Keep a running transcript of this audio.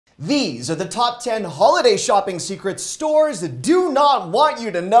These are the top 10 holiday shopping secrets stores do not want you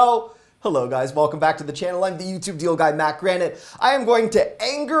to know. Hello guys, welcome back to the channel. I'm the YouTube deal guy, Matt Granite. I am going to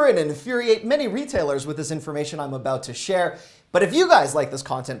anger and infuriate many retailers with this information I'm about to share. But if you guys like this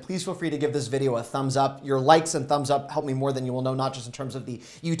content, please feel free to give this video a thumbs up. Your likes and thumbs up help me more than you will know, not just in terms of the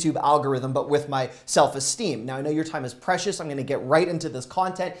YouTube algorithm, but with my self-esteem. Now, I know your time is precious. I'm gonna get right into this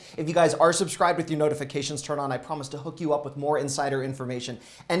content. If you guys are subscribed with your notifications turned on, I promise to hook you up with more insider information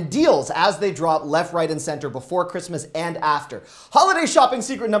and deals as they drop left, right, and center before Christmas and after. Holiday shopping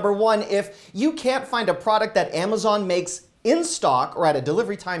secret number one: if you can't find a product that Amazon makes in stock or at a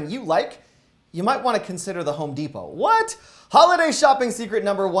delivery time you like, you might want to consider the Home Depot. What? Holiday shopping secret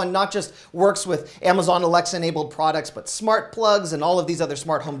number one not just works with Amazon Alexa enabled products, but smart plugs and all of these other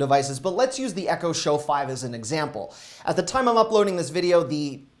smart home devices. But let's use the Echo Show 5 as an example. At the time I'm uploading this video,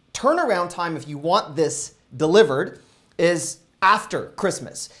 the turnaround time if you want this delivered is after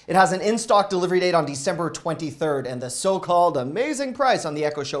Christmas. It has an in-stock delivery date on December 23rd and the so-called amazing price on the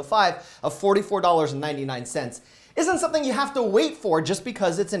Echo Show 5 of $44.99. Isn't something you have to wait for just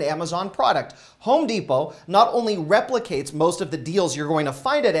because it's an Amazon product. Home Depot not only replicates most of the deals you're going to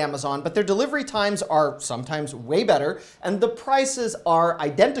find at Amazon, but their delivery times are sometimes way better and the prices are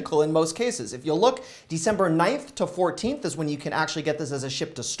identical in most cases. If you look, December 9th to 14th is when you can actually get this as a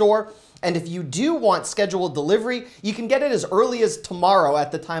ship to store. And if you do want scheduled delivery, you can get it as early as tomorrow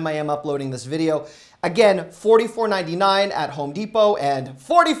at the time I am uploading this video. Again, $44.99 at Home Depot and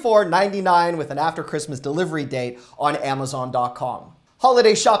 $44.99 with an after Christmas delivery date on Amazon.com.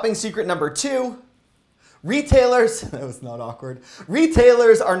 Holiday shopping secret number two: retailers, that was not awkward.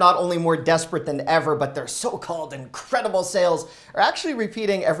 Retailers are not only more desperate than ever, but their so-called incredible sales are actually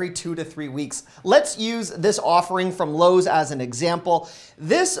repeating every 2 to 3 weeks. Let's use this offering from Lowe's as an example.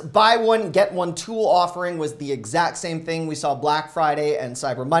 This buy one, get one tool offering was the exact same thing we saw Black Friday and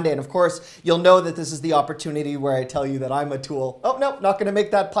Cyber Monday. And of course, you'll know that this is the opportunity where I tell you that I'm a tool. Oh, no, not gonna make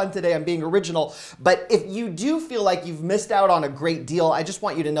that pun today. I'm being original. But if you do feel like you've missed out on a great deal, I just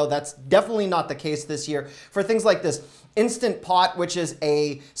want you to know that's definitely not the case this year. For things like this Instant Pot, which is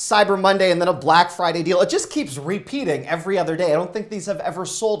a Cyber Monday and then a Black Friday deal, it just keeps repeating every other day. I don't think these have ever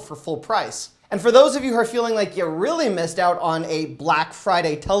sold for full price. And for those of you who are feeling like you really missed out on a Black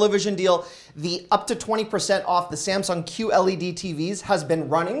Friday television deal, the up to 20% off the Samsung QLED TVs has been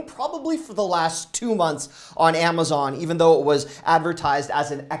running probably for the last 2 months on Amazon, even though it was advertised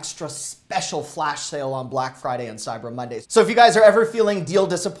as an extra special flash sale on Black Friday and Cyber Monday. So if you guys are ever feeling deal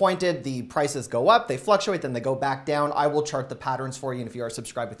disappointed, the prices go up, they fluctuate, then they go back down. I will chart the patterns for you. And if you are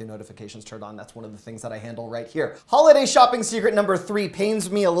subscribed with your notifications turned on, that's one of the things that I handle right here. Holiday shopping secret number three pains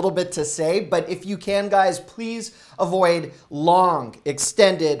me a little bit to say, but if you can, guys, please avoid long,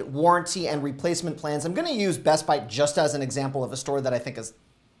 extended warranty and replacement plans. I'm going to use Best Buy just as an example of a store that I think is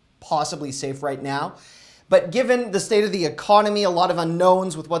possibly safe right now. But given the state of the economy, a lot of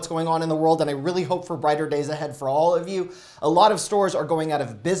unknowns with what's going on in the world, and I really hope for brighter days ahead for all of you, a lot of stores are going out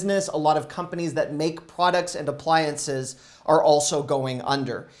of business. A lot of companies that make products and appliances are also going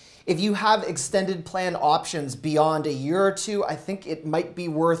under. If you have extended plan options beyond a year or two, I think it might be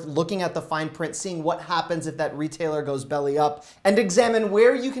worth looking at the fine print, seeing what happens if that retailer goes belly up, and examine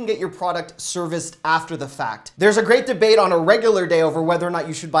where you can get your product serviced after the fact. There's a great debate on a regular day over whether or not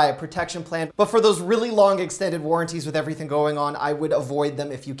you should buy a protection plan, but for those really long extended warranties with everything going on, I would avoid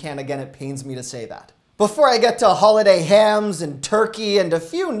them if you can. Again, it pains me to say that. Before I get to holiday hams and turkey and a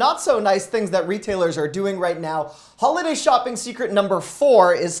few not so nice things that retailers are doing right now, holiday shopping secret number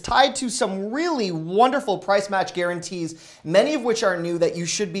four is tied to some really wonderful price match guarantees, many of which are new that you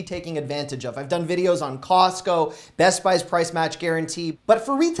should be taking advantage of. I've done videos on Costco, Best Buy's price match guarantee, but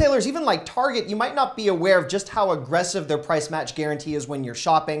for retailers even like Target, you might not be aware of just how aggressive their price match guarantee is when you're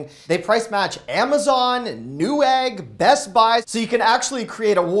shopping. They price match Amazon, Newegg, Best Buy, so you can actually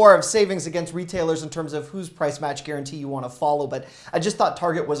create a war of savings against retailers in terms of whose price match guarantee you want to follow. But I just thought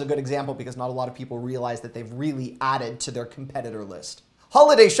Target was a good example because not a lot of people realize that they've really added to their competitor list.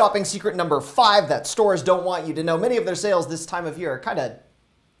 Holiday shopping secret number five that stores don't want you to know: many of their sales this time of year are kind of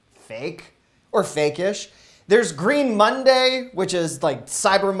fake or fake-ish. There's Green Monday, which is like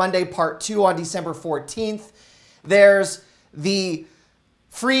Cyber Monday Part 2 on December 14th. There's the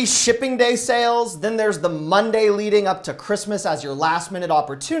free shipping day sales. Then there's the Monday leading up to Christmas as your last minute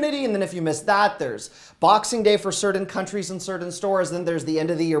opportunity. And then if you miss that, there's Boxing Day for certain countries and certain stores. Then there's the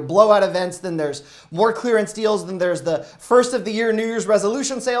end of the year blowout events. Then there's more clearance deals. Then there's the first of the year New Year's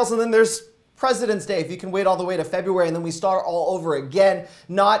resolution sales. And then there's President's Day, if you can wait all the way to February and then we start all over again.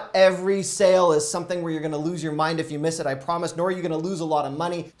 Not every sale is something where you're going to lose your mind if you miss it, I promise, nor are you going to lose a lot of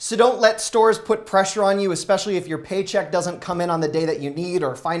money. So don't let stores put pressure on you, especially if your paycheck doesn't come in on the day that you need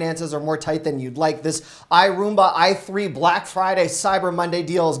or finances are more tight than you'd like. This iRoomba i3 Black Friday Cyber Monday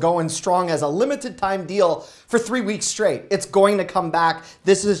deal is going strong as a limited time deal for 3 weeks straight. It's going to come back.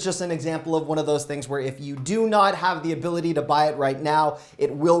 This is just an example of one of those things where if you do not have the ability to buy it right now,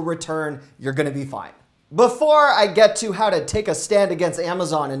 it will return. You're going to be fine. Before I get to how to take a stand against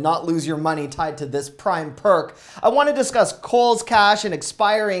Amazon and not lose your money tied to this Prime perk, I want to discuss Kohl's Cash and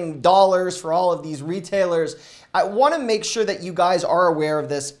expiring dollars for all of these retailers. I want to make sure that you guys are aware of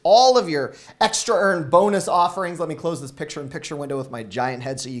this. All of your extra earn bonus offerings. Let me close this picture-in-picture window with my giant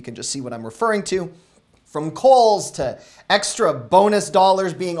head so you can just see what I'm referring to. From Kohl's to extra bonus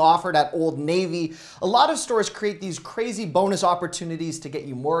dollars being offered at Old Navy. A lot of stores create these crazy bonus opportunities to get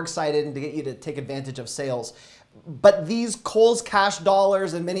you more excited and to get you to take advantage of sales. But these Kohl's Cash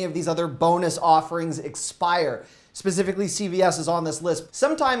dollars and many of these other bonus offerings expire. Specifically, CVS is on this list.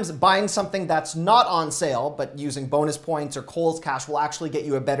 Sometimes buying something that's not on sale, but using bonus points or Kohl's Cash will actually get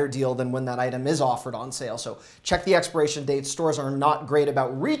you a better deal than when that item is offered on sale. So check the expiration date. Stores are not great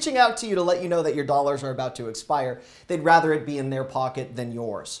about reaching out to you to let you know that your dollars are about to expire. They'd rather it be in their pocket than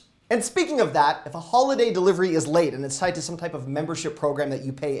yours. And speaking of that, if a holiday delivery is late and it's tied to some type of membership program that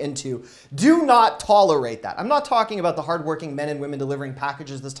you pay into, do not tolerate that. I'm not talking about the hardworking men and women delivering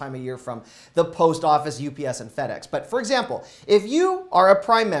packages this time of year from the post office, UPS, and FedEx. But for example, if you are a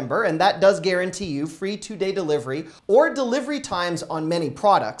Prime member, and that does guarantee you free 2-day delivery or delivery times on many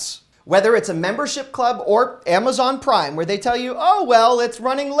products, whether it's a membership club or Amazon Prime, where they tell you, oh, well, it's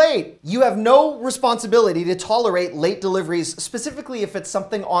running late. You have no responsibility to tolerate late deliveries, specifically if it's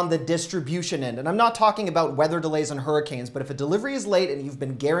something on the distribution end. And I'm not talking about weather delays and hurricanes, but if a delivery is late and you've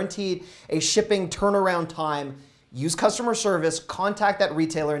been guaranteed a shipping turnaround time, use customer service, contact that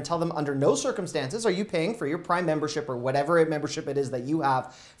retailer and tell them under no circumstances are you paying for your Prime membership or whatever membership it is that you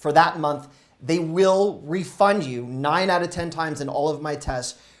have for that month. They will refund you 9 out of 10 times in all of my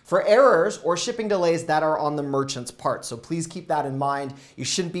tests for errors or shipping delays that are on the merchant's part. So please keep that in mind. You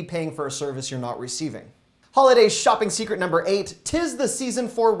shouldn't be paying for a service you're not receiving. Holiday shopping secret number 8, 'tis the season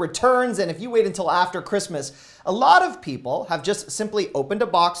for returns, and if you wait until after Christmas, a lot of people have just simply opened a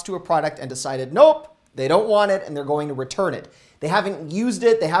box to a product and decided, nope, they don't want it and they're going to return it. They haven't used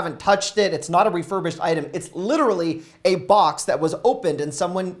it, they haven't touched it, it's not a refurbished item, it's literally a box that was opened and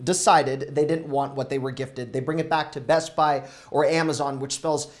someone decided they didn't want what they were gifted. They bring it back to Best Buy or Amazon, which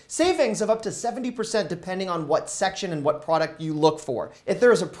spells savings of up to 70% depending on what section and what product you look for. If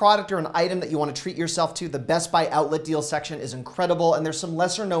there is a product or an item that you want to treat yourself to, the Best Buy outlet deal section is incredible, and there's some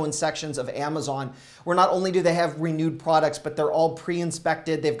lesser known sections of Amazon where not only do they have renewed products, but they're all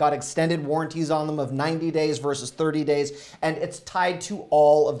pre-inspected, they've got extended warranties on them of 90 days versus 30 days, and it's tied to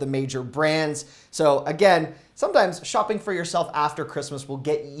all of the major brands. So again, sometimes shopping for yourself after Christmas will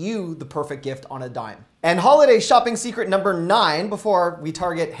get you the perfect gift on a dime. And holiday shopping secret number 9, before we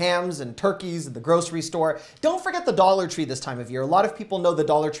target hams and turkeys at the grocery store, don't forget the Dollar Tree this time of year. A lot of people know the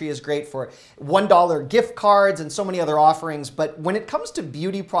Dollar Tree is great for $1 gift cards and so many other offerings, but when it comes to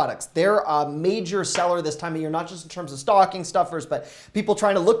beauty products, they're a major seller this time of year, not just in terms of stocking stuffers, but people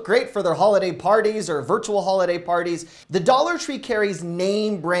trying to look great for their holiday parties or virtual holiday parties. The Dollar Tree carries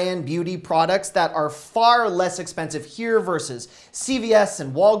name brand beauty products that are far less expensive here versus CVS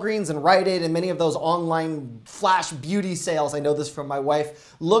and Walgreens and Rite Aid and many of those online flash beauty sales. I know this from my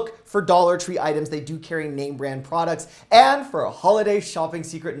wife. Look for Dollar Tree items. They do carry name brand products. And for a holiday shopping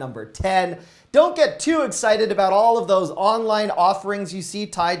secret number 10, don't get too excited about all of those online offerings you see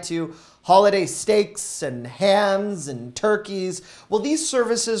tied to holiday steaks and hams and turkeys. Well, these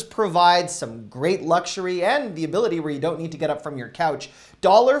services provide some great luxury and the ability where you don't need to get up from your couch.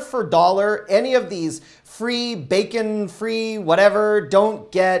 Dollar for dollar, any of these free, bacon free, whatever,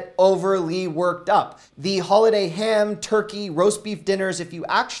 don't get overly worked up. The holiday ham, turkey, roast beef dinners, if you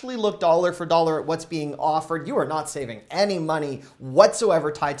actually look dollar for dollar at what's being offered, you are not saving any money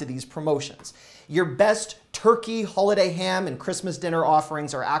whatsoever tied to these promotions. Your best turkey, holiday ham, and Christmas dinner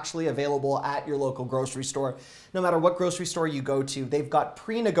offerings are actually available at your local grocery store. No matter what grocery store you go to, they've got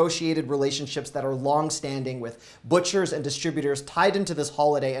pre-negotiated relationships that are long-standing with butchers and distributors tied into this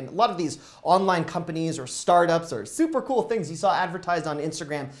holiday. And a lot of these online companies or startups or super cool things you saw advertised on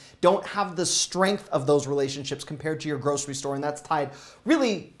Instagram don't have the strength of those relationships compared to your grocery store. And that's tied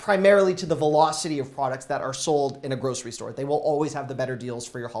really primarily to the velocity of products that are sold in a grocery store. They will always have the better deals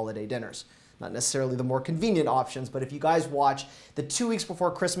for your holiday dinners. not necessarily the more convenient options, but if you guys watch, the 2 weeks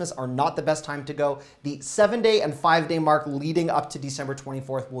before Christmas are not the best time to go. The 7-day and 5-day mark leading up to December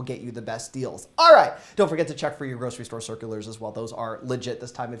 24th will get you the best deals. All right, don't forget to check for your grocery store circulars as well. Those are legit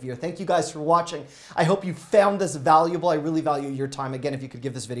this time of year. Thank you guys for watching. I hope you found this valuable. I really value your time. Again, if you could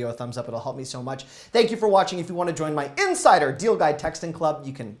give this video a thumbs up, it'll help me so much. Thank you for watching. If you want to join my Insider Deal Guide texting club,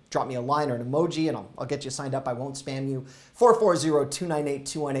 you can drop me a line or an emoji and I'll get you signed up. I won't spam you.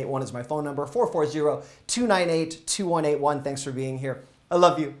 440-298-2181 is my phone number. 440-298-2181. Thanks for being here. I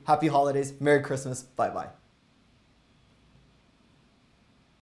love you. Happy holidays. Merry Christmas. Bye-bye.